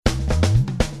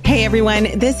Hey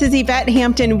everyone, this is Yvette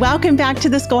Hampton. Welcome back to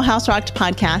the Schoolhouse Rocked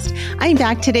podcast. I'm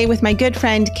back today with my good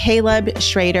friend Caleb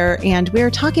Schroder, and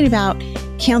we're talking about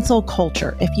cancel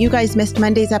culture. If you guys missed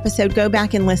Monday's episode, go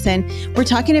back and listen. We're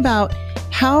talking about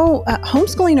how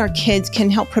homeschooling our kids can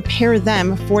help prepare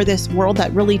them for this world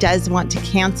that really does want to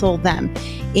cancel them.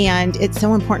 And it's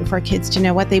so important for our kids to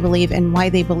know what they believe and why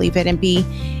they believe it and be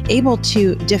able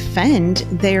to defend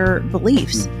their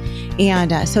beliefs.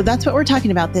 And so that's what we're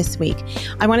talking about this week.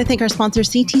 I want to thank our sponsor,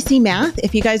 CTC Math.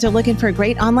 If you guys are looking for a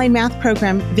great online math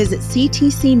program, visit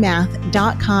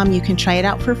ctcmath.com. You can try it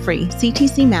out for free,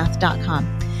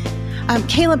 ctcmath.com.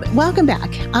 Caleb, welcome back.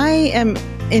 I am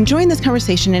enjoying this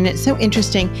conversation, and it's so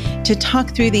interesting to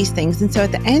talk through these things. And so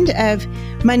at the end of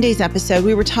Monday's episode,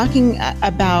 we were talking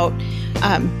about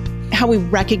how we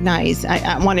recognize,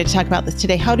 I wanted to talk about this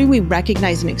today. How do we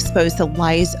recognize and expose the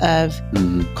lies of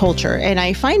culture? And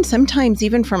I find sometimes,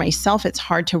 even for myself, it's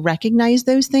hard to recognize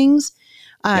those things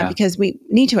because we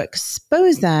need to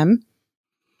expose them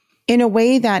in a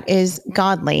way that is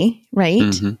godly, right?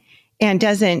 Mm-hmm. And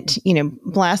doesn't,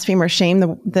 blaspheme or shame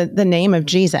the name of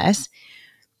Jesus.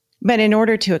 But in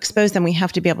order to expose them, we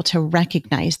have to be able to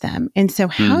recognize them. And so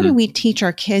how do we teach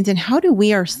our kids, and how do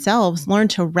we ourselves learn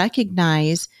to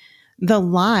recognize the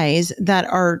lies that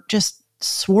are just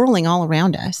swirling all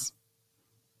around us?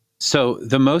 So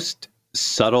the most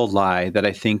subtle lie that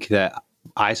I think that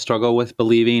I struggle with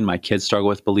believing, my kids struggle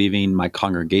with believing, my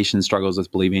congregation struggles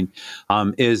with believing,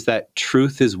 is that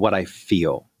truth is what I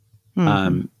feel.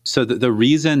 So the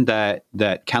reason that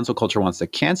cancel culture wants to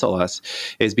cancel us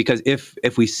is because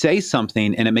if we say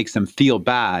something and it makes them feel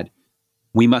bad,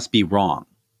 we must be wrong,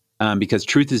 because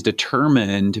truth is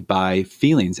determined by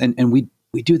feelings, and we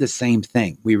do the same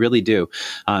thing. We really do.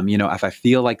 If I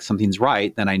feel like something's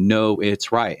right, then I know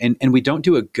it's right, and we don't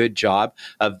do a good job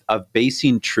of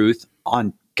basing truth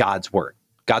on God's word.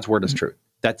 God's word is truth.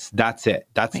 That's it.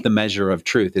 That's right. The measure of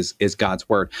truth is God's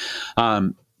word.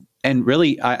 And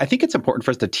really, I think it's important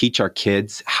for us to teach our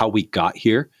kids how we got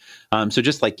here. So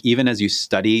just like even as you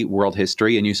study world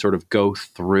history and you sort of go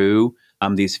through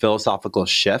these philosophical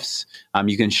shifts,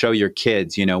 you can show your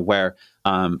kids, where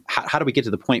how do we get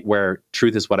to the point where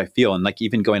truth is what I feel? And like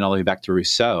even going all the way back to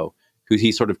Rousseau, who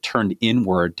he sort of turned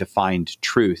inward to find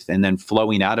truth, and then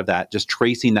flowing out of that, just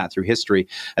tracing that through history,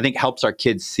 I think helps our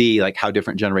kids see like how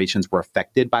different generations were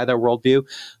affected by their worldview.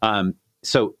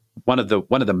 So one of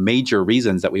the major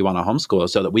reasons that we want to homeschool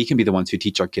is so that we can be the ones who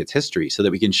teach our kids history, so that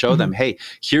we can show them, hey,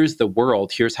 here's the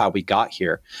world, here's how we got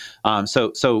here.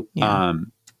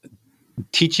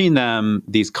 Teaching them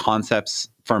these concepts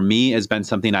for me has been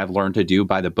something I've learned to do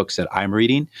by the books that I'm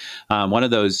reading. One of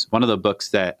the books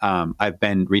that I've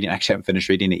been reading, actually I haven't finished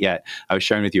reading it yet. I was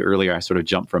sharing with you earlier, I sort of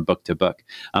jumped from book to book.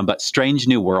 But Strange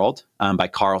New World by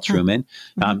Carl Trueman.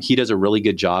 He does a really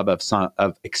good job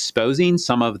of exposing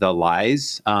some of the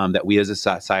lies that we as a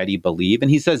society believe.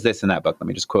 And he says this in that book. Let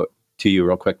me just quote to you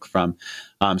real quick from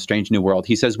Strange New World.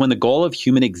 He says, when the goal of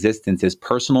human existence is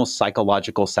personal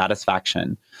psychological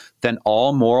satisfaction, then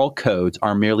all moral codes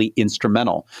are merely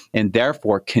instrumental and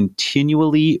therefore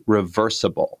continually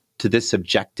reversible to this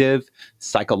subjective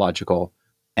psychological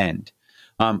end.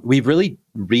 We've really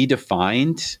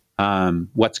redefined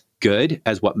what's good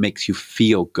as what makes you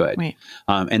feel good. Right.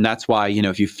 And that's why,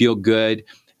 if you feel good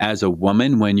as a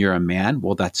woman when you're a man,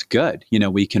 well, that's good.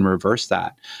 We can reverse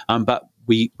that. But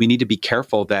we need to be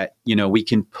careful that, we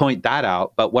can point that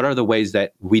out, but what are the ways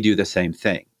that we do the same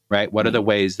thing, right? What are the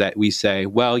ways that we say,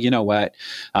 well, you know what,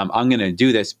 I'm going to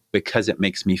do this because it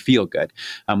makes me feel good.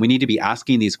 We need to be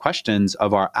asking these questions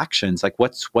of our actions, like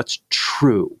what's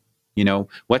true,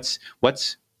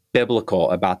 what's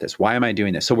biblical about this? Why am I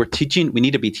doing this? So we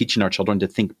need to be teaching our children to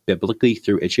think biblically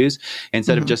through issues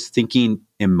instead of just thinking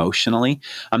emotionally.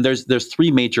 There's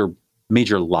three major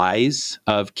lies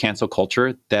of cancel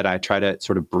culture that I try to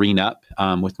sort of bring up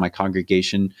with my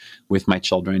congregation, with my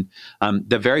children.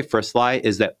 The very first lie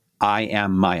is that I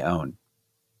am my own.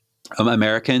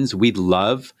 Americans, we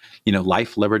love,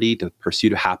 life, liberty, the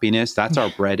pursuit of happiness. That's our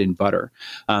bread and butter.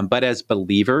 But as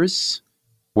believers,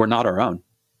 we're not our own.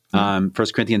 1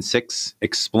 Corinthians 6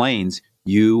 explains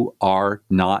you are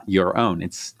not your own.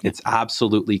 It's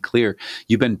absolutely clear.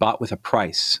 You've been bought with a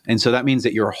price. And so that means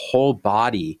that your whole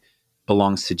body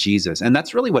belongs to Jesus. And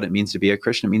that's really what it means to be a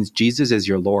Christian. It means Jesus is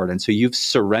your Lord. And so you've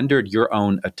surrendered your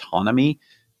own autonomy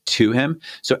to him.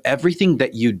 So everything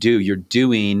that you do, you're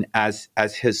doing as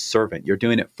his servant. You're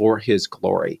doing it for his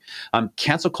glory.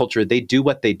 Cancel culture, they do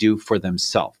what they do for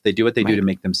themselves. They do what they do to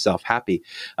make themselves happy.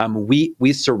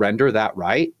 We surrender that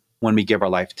right when we give our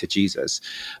life to Jesus.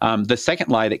 The second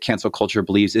lie that cancel culture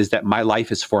believes is that my life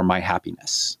is for my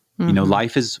happiness.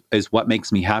 Life is what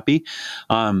makes me happy.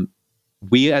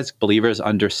 We as believers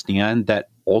understand that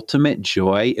ultimate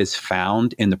joy is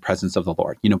found in the presence of the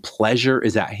Lord. Pleasure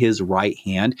is at his right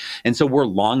hand. And so we're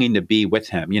longing to be with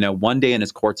him. One day in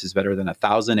his courts is better than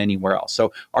 1,000 anywhere else.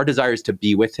 So our desire is to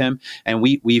be with him. And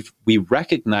we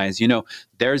recognize,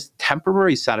 there's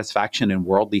temporary satisfaction in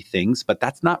worldly things, but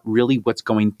that's not really what's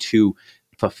going to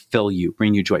fulfill you,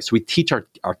 bring you joy. So we teach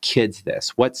our kids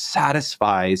this. What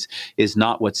satisfies is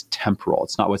not what's temporal.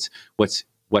 It's not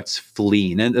what's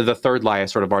fleeing. And the third lie I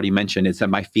sort of already mentioned is that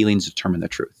my feelings determine the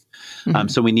truth.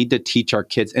 So we need to teach our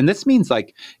kids. And this means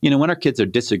when our kids are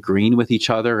disagreeing with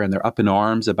each other and they're up in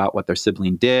arms about what their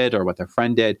sibling did or what their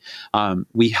friend did,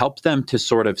 we help them to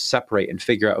sort of separate and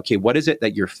figure out, okay, what is it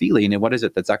that you're feeling and what is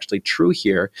it that's actually true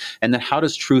here? And then how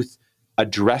does truth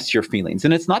address your feelings?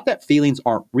 And it's not that feelings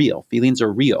aren't real. Feelings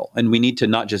are real. And we need to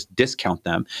not just discount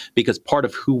them, because part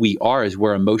of who we are is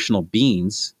we're emotional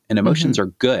beings, and emotions are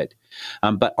good.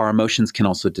 But our emotions can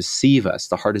also deceive us.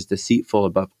 The heart is deceitful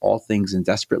above all things and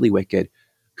desperately wicked.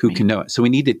 Who can know it? So we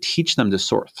need to teach them to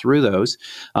sort through those.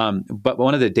 But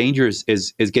one of the dangers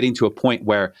is getting to a point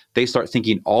where they start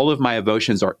thinking all of my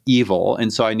emotions are evil.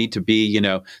 And so I need to be,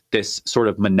 this sort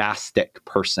of monastic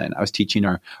person. I was teaching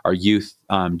our youth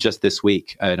just this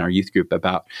week in our youth group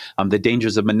about the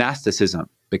dangers of monasticism,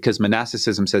 because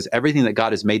monasticism says everything that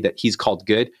God has made that he's called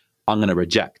good, I'm going to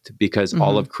reject because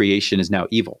all of creation is now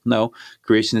evil. No,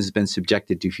 creation has been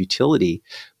subjected to futility,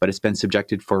 but it's been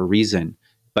subjected for a reason.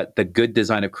 But the good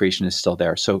design of creation is still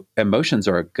there. So emotions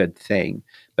are a good thing,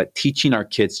 but teaching our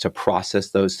kids to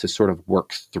process those, to sort of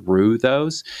work through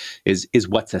those is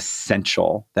what's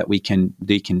essential, that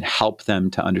they can help them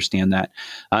to understand that.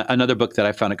 Another book that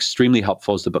I found extremely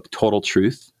helpful is the book Total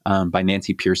Truth by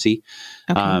Nancy Pearcey.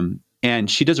 Okay.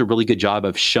 And she does a really good job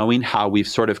of showing how we've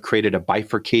sort of created a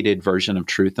bifurcated version of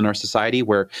truth in our society,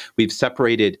 where we've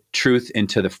separated truth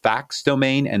into the facts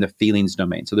domain and the feelings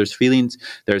domain. So there's feelings,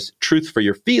 there's truth for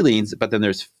your feelings, but then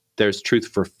there's truth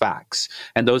for facts.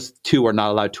 And those two are not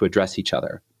allowed to address each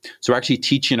other. So we're actually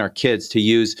teaching our kids to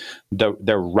use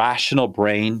their rational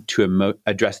brain to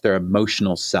address their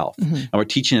emotional self. And we're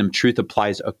teaching them truth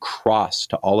applies across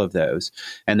to all of those.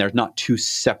 And they're not two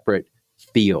separate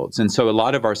fields. And so a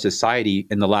lot of our society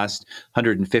in the last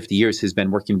 150 years has been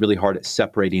working really hard at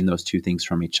separating those two things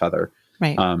from each other.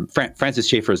 Right. Francis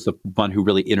Schaeffer is the one who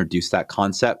really introduced that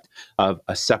concept of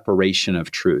a separation of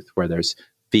truth, where there's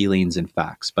feelings and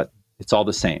facts, but it's all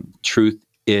the same. Truth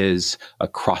is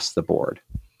across the board.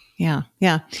 Yeah.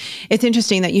 Yeah. It's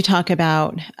interesting that you talk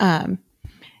about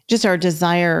just our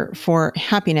desire for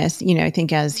happiness. I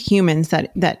think as humans,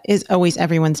 that is always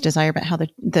everyone's desire, but how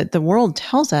the world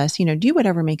tells us, do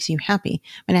whatever makes you happy.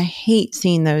 And I hate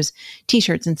seeing those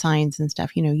t-shirts and signs and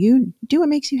stuff, you do what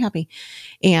makes you happy.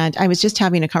 And I was just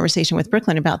having a conversation with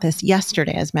Brooklyn about this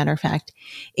yesterday, as a matter of fact.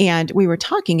 And we were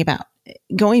talking about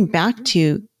going back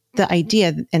to the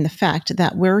idea and the fact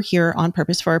that we're here on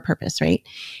purpose for a purpose, right?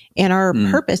 And our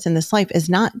purpose in this life is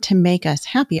not to make us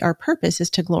happy. Our purpose is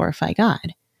to glorify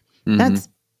God. That's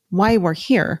why we're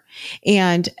here.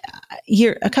 And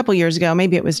a couple years ago,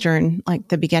 maybe it was during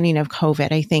the beginning of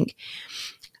COVID, I think,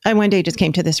 I one day just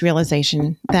came to this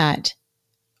realization that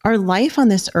our life on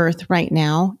this earth right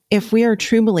now, if we are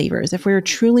true believers, if we are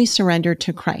truly surrendered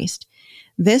to Christ,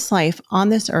 this life on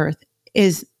this earth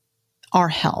is our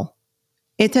hell.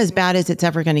 It's as bad as it's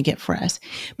ever going to get for us,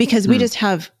 because we just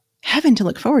have heaven to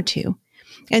look forward to.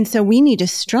 And so we need to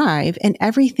strive in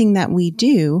everything that we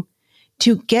do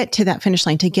to get to that finish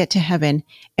line, to get to heaven,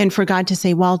 and for God to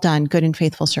say, well done, good and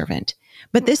faithful servant.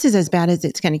 But this is as bad as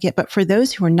it's going to get. But for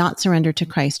those who are not surrendered to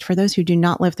Christ, for those who do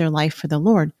not live their life for the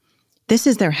Lord, this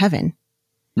is their heaven.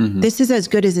 This is as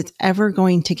good as it's ever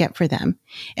going to get for them.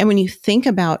 And when you think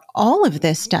about all of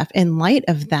this stuff in light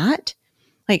of that,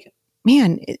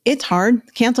 man, it's hard.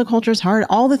 Cancel culture is hard.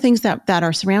 All the things that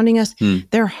are surrounding us,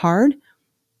 they're hard.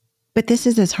 But this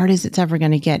is as hard as it's ever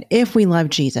going to get if we love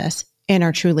Jesus and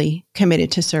are truly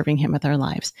committed to serving him with our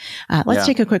lives. Let's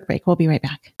take a quick break. We'll be right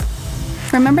back.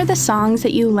 Remember the songs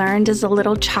that you learned as a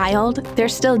little child? They're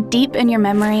still deep in your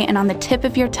memory and on the tip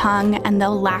of your tongue, and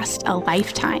they'll last a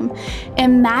lifetime.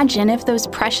 Imagine if those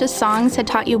precious songs had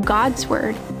taught you God's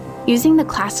word. Using the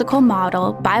classical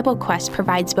model, Bible Quest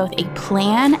provides both a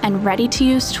plan and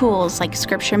ready-to-use tools like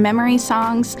scripture memory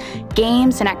songs,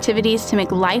 games, and activities to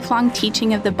make lifelong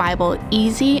teaching of the Bible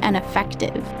easy and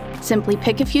effective. Simply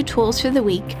pick a few tools for the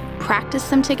week, practice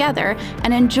them together,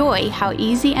 and enjoy how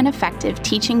easy and effective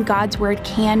teaching God's Word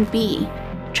can be.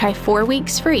 Try 4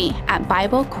 weeks free at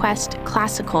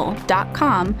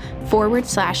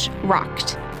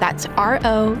BibleQuestClassical.com/rocked. That's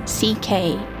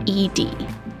ROCKED.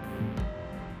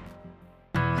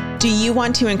 Do you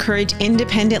want to encourage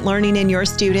independent learning in your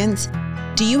students?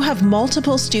 Do you have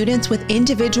multiple students with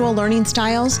individual learning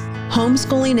styles?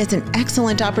 Homeschooling is an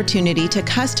excellent opportunity to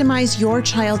customize your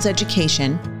child's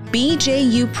education.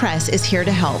 BJU Press is here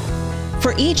to help.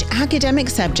 For each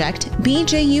academic subject,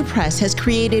 BJU Press has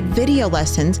created video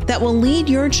lessons that will lead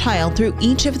your child through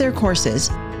each of their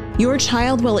courses. Your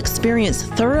child will experience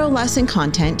thorough lesson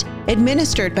content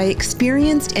administered by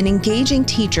experienced and engaging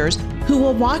teachers who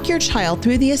will walk your child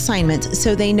through the assignments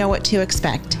so they know what to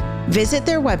expect. Visit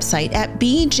their website at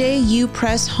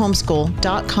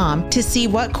bjupresshomeschool.com to see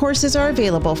what courses are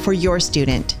available for your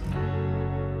student.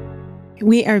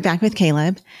 We are back with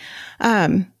Caleb.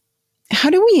 How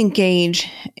do we engage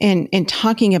in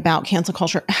talking about cancel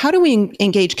culture? How do we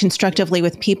engage constructively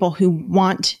with people who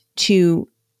want to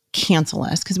cancel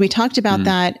us? Because we talked about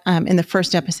that in the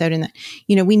first episode, and that,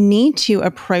 we need to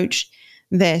approach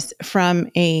this from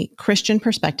a Christian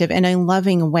perspective in a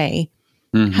loving way.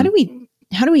 Mm-hmm.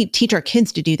 How do we teach our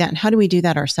kids to do that? And how do we do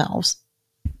that ourselves?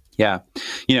 Yeah.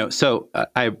 So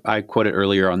I quoted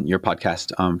earlier on your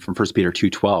podcast from 1 Peter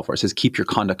 2:12, where it says, keep your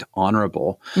conduct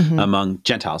honorable among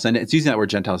Gentiles. And it's using that word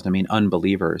Gentiles to mean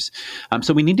unbelievers.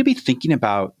 So we need to be thinking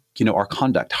about, our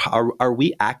conduct. Are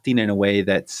we acting in a way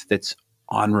that's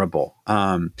honorable?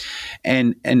 And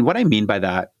what I mean by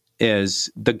that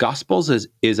is the Gospels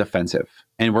is offensive.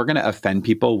 And we're going to offend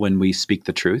people when we speak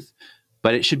the truth,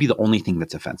 but it should be the only thing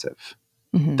that's offensive.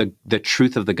 Mm-hmm. The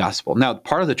truth of the gospel. Now,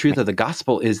 part of the truth of the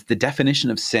gospel is the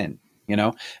definition of sin,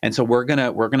 and so we're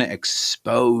gonna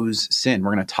expose sin.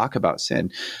 We're gonna talk about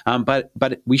sin, but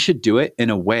we should do it in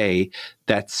a way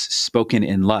that's spoken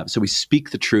in love. So we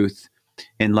speak the truth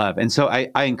in love. And so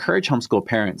I encourage homeschool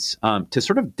parents to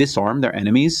sort of disarm their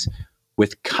enemies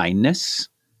with kindness.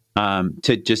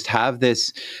 To just have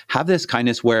this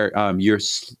kindness where you're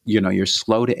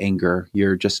slow to anger,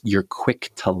 you're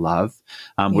quick to love.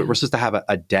 We're supposed to have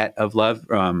a debt of love.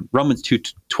 Romans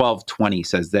 2:12-20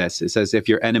 says this. It says, if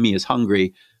your enemy is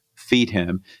hungry, feed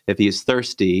him. If he is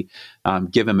thirsty,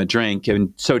 give him a drink.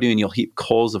 And so doing, you'll heap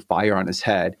coals of fire on his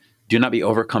head. Do not be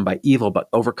overcome by evil, but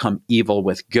overcome evil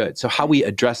with good. So how we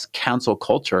address cancel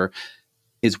culture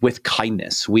is with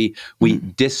kindness. We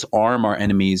disarm our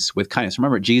enemies with kindness.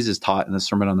 Remember, Jesus taught in the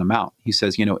Sermon on the Mount. He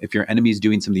says, if your enemy is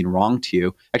doing something wrong to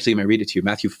you, actually, let me read it to you.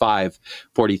 Matthew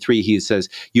 5:43, he says,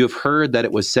 you have heard that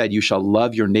it was said, you shall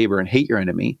love your neighbor and hate your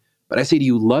enemy. But I say to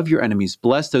you, love your enemies,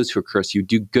 bless those who curse you,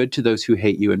 do good to those who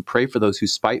hate you, and pray for those who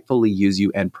spitefully use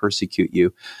you and persecute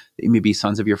you, that you may be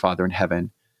sons of your Father in heaven.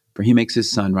 For he makes his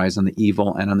sun rise on the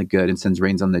evil and on the good, and sends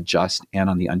rains on the just and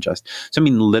on the unjust. So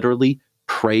literally,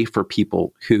 pray for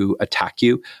people who attack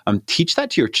you. Teach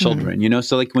that to your children,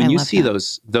 So like when you see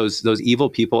those evil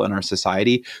people in our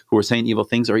society who are saying evil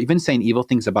things, or even saying evil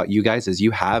things about you guys as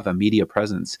you have a media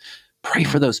presence, pray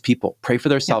for those people, pray for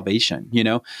their salvation,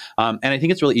 And I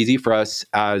think it's really easy for us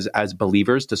as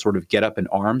believers to sort of get up in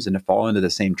arms and to fall into the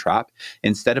same trap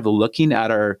instead of looking at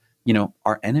our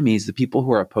enemies, the people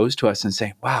who are opposed to us, and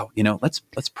say, wow,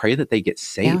 let's pray that they get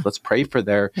saved. Yeah. Let's pray for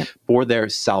their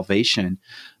salvation.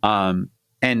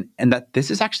 And that this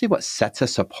is actually what sets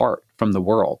us apart from the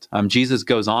world. Jesus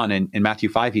goes on in Matthew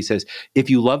 5, he says,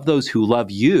 if you love those who love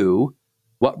you,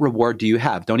 what reward do you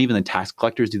have? Don't even the tax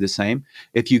collectors do the same?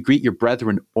 If you greet your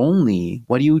brethren only,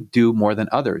 what do you do more than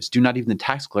others? Do not even the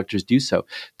tax collectors do so?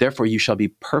 Therefore you shall be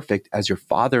perfect as your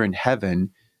Father in heaven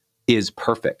is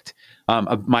perfect.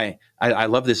 I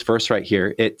love this verse right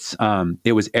here. It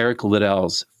was Eric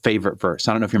Liddell's favorite verse.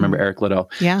 I don't know if you remember Eric Liddell.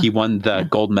 Yeah. He won the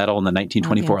gold medal in the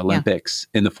 1924 Olympics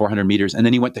in the 400 meters. And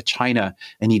then he went to China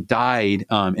and he died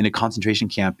in a concentration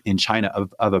camp in China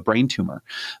of a brain tumor.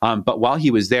 But while he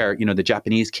was there, the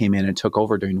Japanese came in and took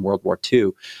over during World War II.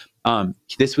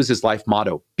 This was his life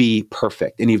motto, be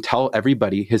perfect. And he'd tell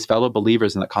everybody, his fellow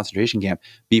believers in that concentration camp,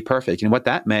 be perfect. And what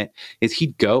that meant is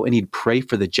he'd go and he'd pray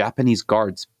for the Japanese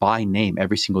guards by name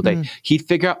every single day. He'd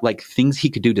figure out things he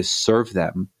could do to serve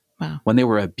them when they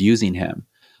were abusing him.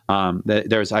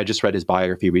 I just read his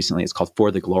biography recently. It's called For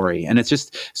the Glory. And it's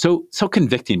just so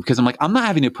convicting because I'm not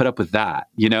having to put up with that.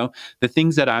 The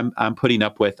things that I'm putting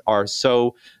up with are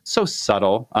so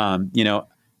subtle.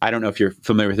 I don't know if you're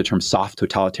familiar with the term soft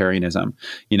totalitarianism.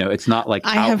 It's not like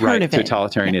outright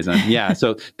totalitarianism. Yeah.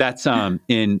 So that's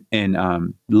in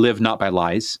Live Not by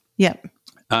Lies. Yep.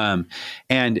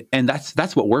 And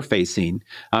that's what we're facing.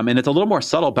 And it's a little more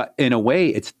subtle, but in a way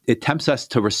it tempts us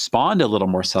to respond a little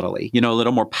more subtly, a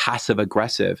little more passive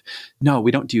aggressive. No, we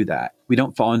don't do that. We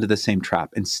don't fall into the same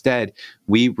trap. Instead,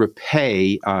 we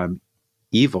repay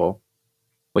evil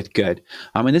with good.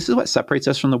 And this is what separates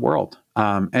us from the world.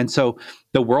 And so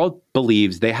the world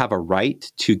believes they have a right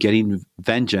to getting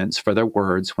vengeance for their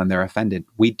words when they're offended.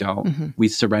 We don't. Mm-hmm. We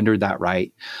surrendered that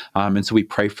right. And so we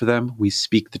pray for them. We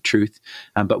speak the truth,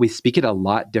 but we speak it a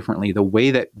lot differently. The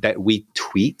way that we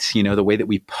tweet, the way that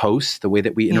we post, the way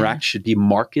that we interact should be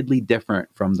markedly different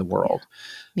from the world.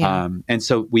 Yeah. And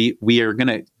so we are going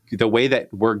to, the way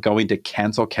that we're going to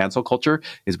cancel culture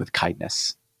is with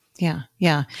kindness. Yeah.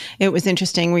 Yeah. It was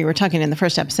interesting. We were talking in the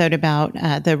first episode about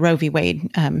the Roe v. Wade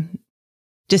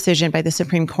decision by the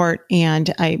Supreme Court.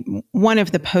 And one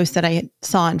of the posts that I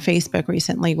saw on Facebook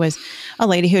recently was a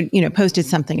lady who, posted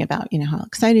something about, how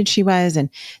excited she was, and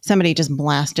somebody just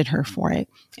blasted her for it.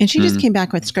 And she just came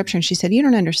back with scripture and she said, you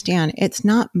don't understand. It's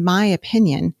not my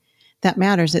opinion that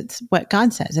matters. It's what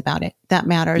God says about it that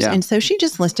matters. Yeah. And so she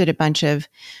just listed a bunch of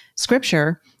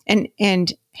scripture.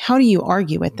 And how do you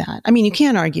argue with that? I mean, you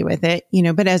can't argue with it,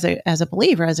 but as a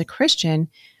believer, as a Christian,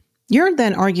 you're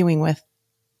then arguing with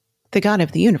the God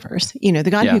of the universe, the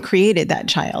God who created that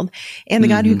child and the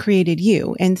God who created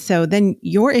you. And so then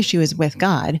your issue is with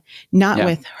God, not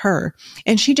with her.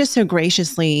 And she just so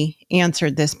graciously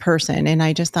answered this person. And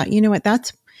I just thought, you know what,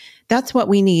 that's what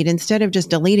we need. Instead of just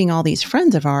deleting all these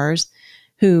friends of ours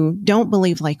who don't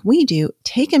believe like we do,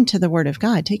 take them to the word of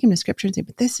God, take them to scripture and say,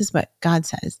 but this is what God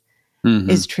says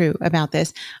is true about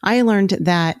this. I learned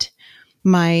that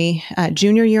my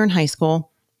junior year in high school,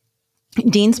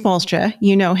 Dean Spolstra,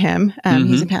 you know him.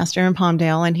 He's a pastor in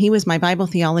Palmdale, and he was my Bible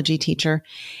theology teacher.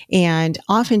 And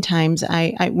oftentimes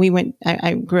I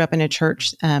grew up in a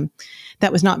church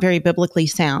that was not very biblically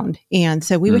sound. And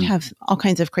so we would have all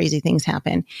kinds of crazy things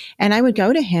happen. And I would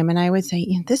go to him and I would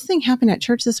say, this thing happened at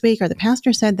church this week, or the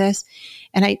pastor said this.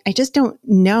 And I just don't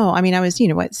know. I mean, I was,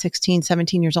 16,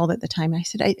 17 years old at the time. And I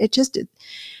said,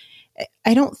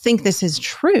 I don't think this is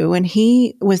true. And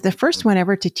he was the first one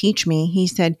ever to teach me. He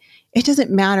said, it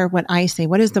doesn't matter what I say.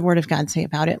 What does the word of God say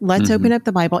about it? Let's open up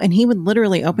the Bible. And he would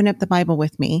literally open up the Bible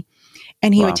with me,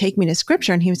 and he would take me to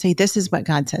scripture and he would say, this is what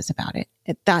God says about it.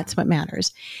 That's what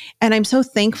matters. And I'm so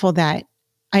thankful that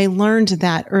I learned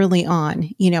that early on,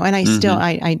 and I still,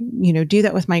 I do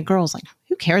that with my girls. Like,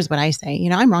 who cares what I say?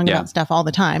 I'm wrong about stuff all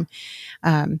the time.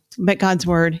 But God's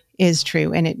word is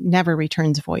true and it never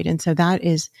returns void. And so that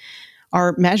is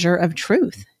our measure of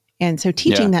truth. And so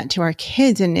teaching that to our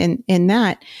kids and in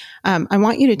that, I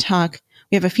want you to talk,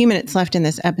 we have a few minutes left in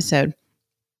this episode.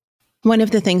 One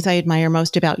of the things I admire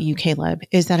most about you, Caleb,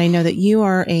 is that I know that you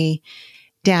are a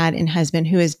dad and husband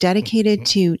who is dedicated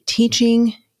to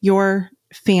teaching your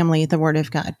family the word of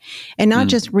God, and not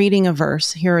just reading a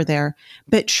verse here or there,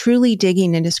 but truly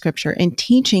digging into scripture and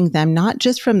teaching them, not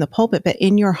just from the pulpit, but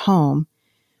in your home,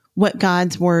 what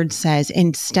God's word says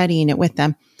and studying it with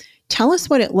them. Tell us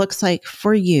what it looks like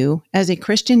for you as a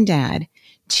Christian dad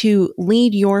to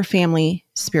lead your family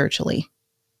spiritually.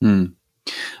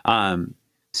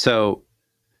 So,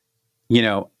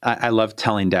 I love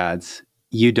telling dads,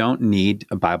 you don't need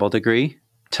a Bible degree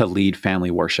to lead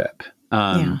family worship.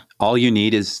 All you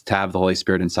need is to have the Holy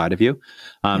Spirit inside of you.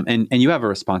 And you have a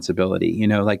responsibility,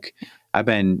 I've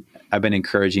been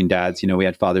encouraging dads, we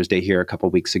had Father's Day here a couple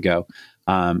of weeks ago.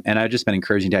 And I've just been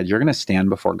encouraging dad, you're going to stand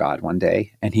before God one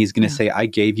day and he's going to say, I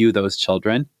gave you those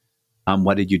children.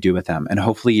 What did you do with them? And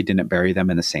hopefully you didn't bury them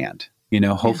in the sand.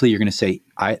 Hopefully you're going to say,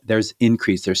 there's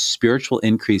spiritual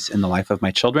increase in the life of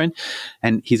my children.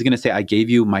 And he's going to say, I gave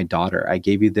you my daughter. I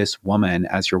gave you this woman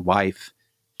as your wife.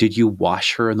 Did you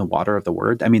wash her in the water of the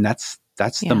word? I mean, that's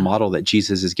the model that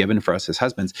Jesus has given for us as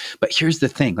husbands. But here's the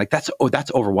thing, that's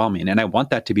overwhelming. And I want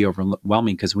that to be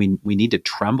overwhelming because we need to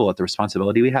tremble at the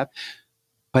responsibility we have.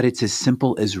 But it's as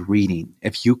simple as reading.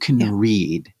 If you can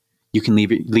read, you can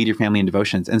lead your family in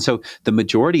devotions. And so the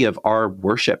majority of our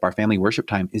family worship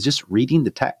time is just reading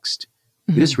the text.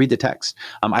 You just read the text.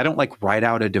 I don't write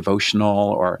out a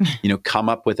devotional or, come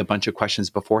up with a bunch of questions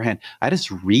beforehand. I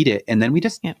just read it. And then we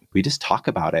just talk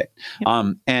about it.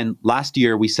 And last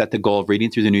year we set the goal of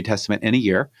reading through the New Testament in a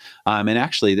year. And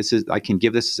actually I can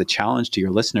give this as a challenge to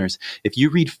your listeners. If you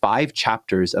read 5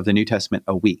 chapters of the New Testament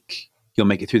a week, you'll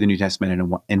make it through the New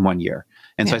Testament in 1 year.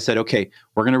 And so I said, okay,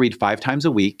 we're going to read 5 times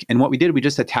a week. And what we did, we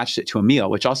just attached it to a meal,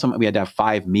 which also meant we had to have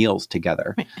 5 meals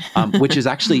together, which is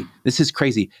actually, this is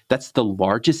crazy. That's the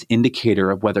largest indicator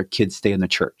of whether kids stay in the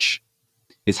church,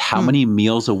 is how many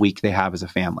meals a week they have as a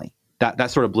family.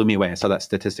 That sort of blew me away. I saw that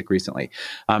statistic recently.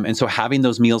 And so having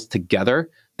those meals together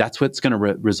that's what's going to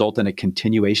result in a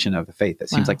continuation of the faith. It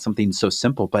seems like something so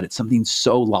simple, but it's something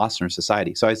so lost in our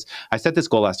society. So I set this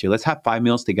goal last year. Let's have 5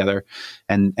 meals together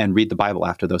and read the Bible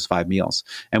after those 5 meals.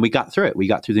 And we got through it. We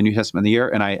got through the New Testament of the year.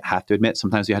 And I have to admit,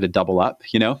 sometimes we had to double up,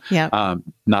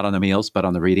 not on the meals, but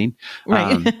on the reading.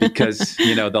 Right. Because,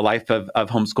 the life of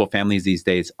homeschool families these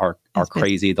days are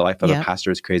crazy. The life of a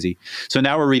pastor is crazy. So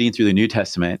now we're reading through the New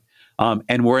Testament.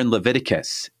 And we're in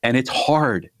Leviticus, and it's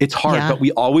hard. It's hard, but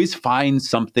we always find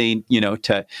something,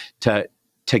 to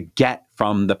get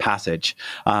from the passage.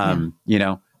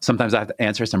 Sometimes I have to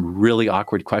answer some really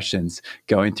awkward questions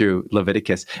going through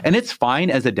Leviticus, and it's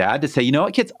fine as a dad to say, you know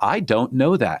what, kids, I don't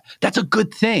know that. That's a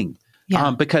good thing.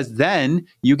 Because then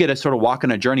you get to sort of walk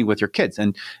on a journey with your kids.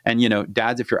 And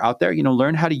dads, if you're out there,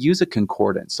 learn how to use a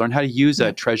concordance, learn how to use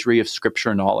a treasury of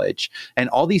scripture knowledge. And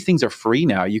all these things are free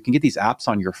now. You can get these apps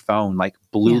on your phone, like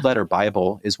Blue Letter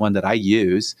Bible is one that I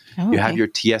use. You have your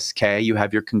TSK, you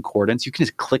have your concordance. You can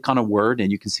just click on a word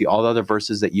and you can see all the other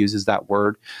verses that uses that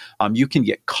word. You can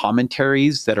get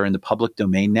commentaries that are in the public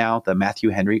domain now. The Matthew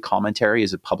Henry commentary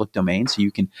is a public domain, so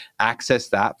you can access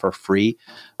that for free.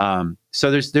 So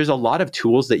there's a lot of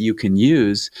tools that you can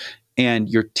use, and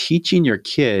you're teaching your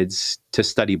kids to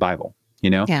study Bible,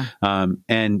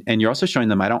 and you're also showing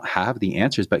them I don't have the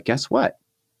answers, but guess what?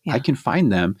 I can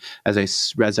find them as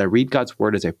I read God's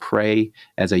word, as I pray,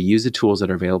 as I use the tools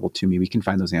that are available to me. We can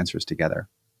find those answers together.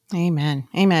 Amen.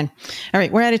 Amen. All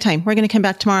right. We're out of time. We're going to come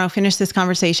back tomorrow, finish this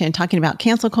conversation talking about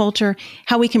cancel culture,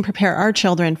 how we can prepare our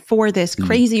children for this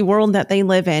crazy world that they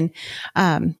live in.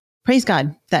 Praise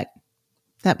God that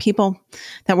people,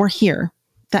 that we're here,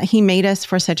 that he made us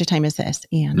for such a time as this,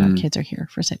 and our kids are here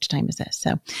for such a time as this.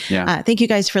 So thank you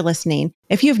guys for listening.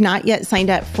 If you have not yet signed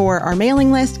up for our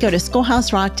mailing list, go to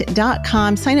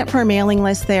schoolhouserocked.com, sign up for our mailing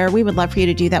list there. We would love for you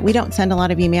to do that. We don't send a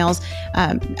lot of emails.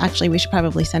 Actually, we should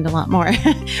probably send a lot more,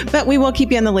 but we will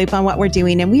keep you in the loop on what we're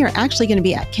doing. And we are actually going to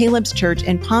be at Caleb's Church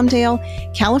in Palmdale,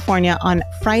 California on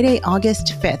Friday,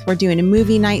 August 5th. We're doing a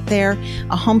movie night there,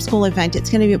 a homeschool event. It's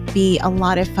going to be a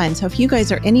lot of fun. So if you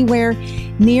guys are anywhere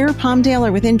near Palmdale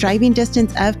or within driving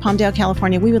distance of Palmdale,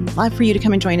 California, we would love for you to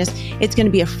come and join us. It's going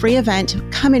to be a free event.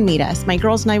 Come and meet us. My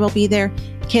girls and I will be there.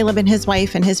 Caleb and his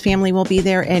wife and his family will be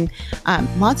there, and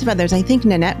lots of others. I think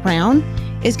Nanette Brown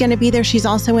is going to be there. She's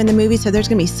also in the movie. So there's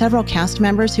going to be several cast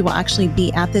members who will actually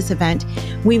be at this event.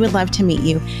 We would love to meet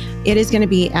you. It is going to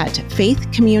be at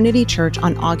Faith Community Church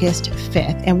on August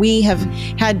 5th. And we have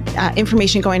had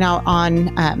information going out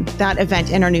on that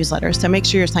event in our newsletter. So make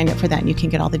sure you're signed up for that and you can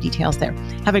get all the details there.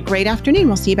 Have a great afternoon.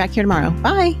 We'll see you back here tomorrow.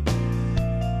 Bye.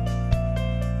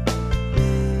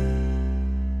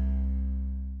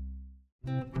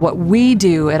 What we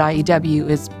do at IEW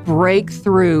is break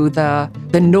through the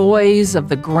noise of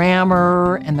the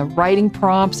grammar and the writing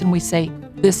prompts, and we say,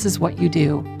 this is what you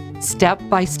do, step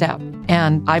by step.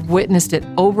 And I've witnessed it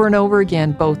over and over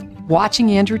again, both watching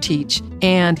Andrew teach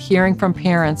and hearing from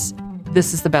parents,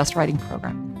 this is the best writing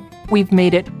program. We've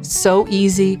made it so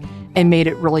easy and made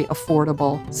it really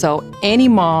affordable. So any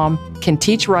mom can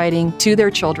teach writing to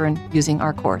their children using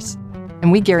our course,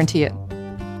 and we guarantee it.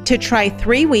 To try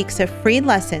 3 weeks of free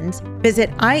lessons,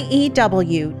 visit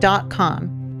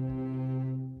IEW.com.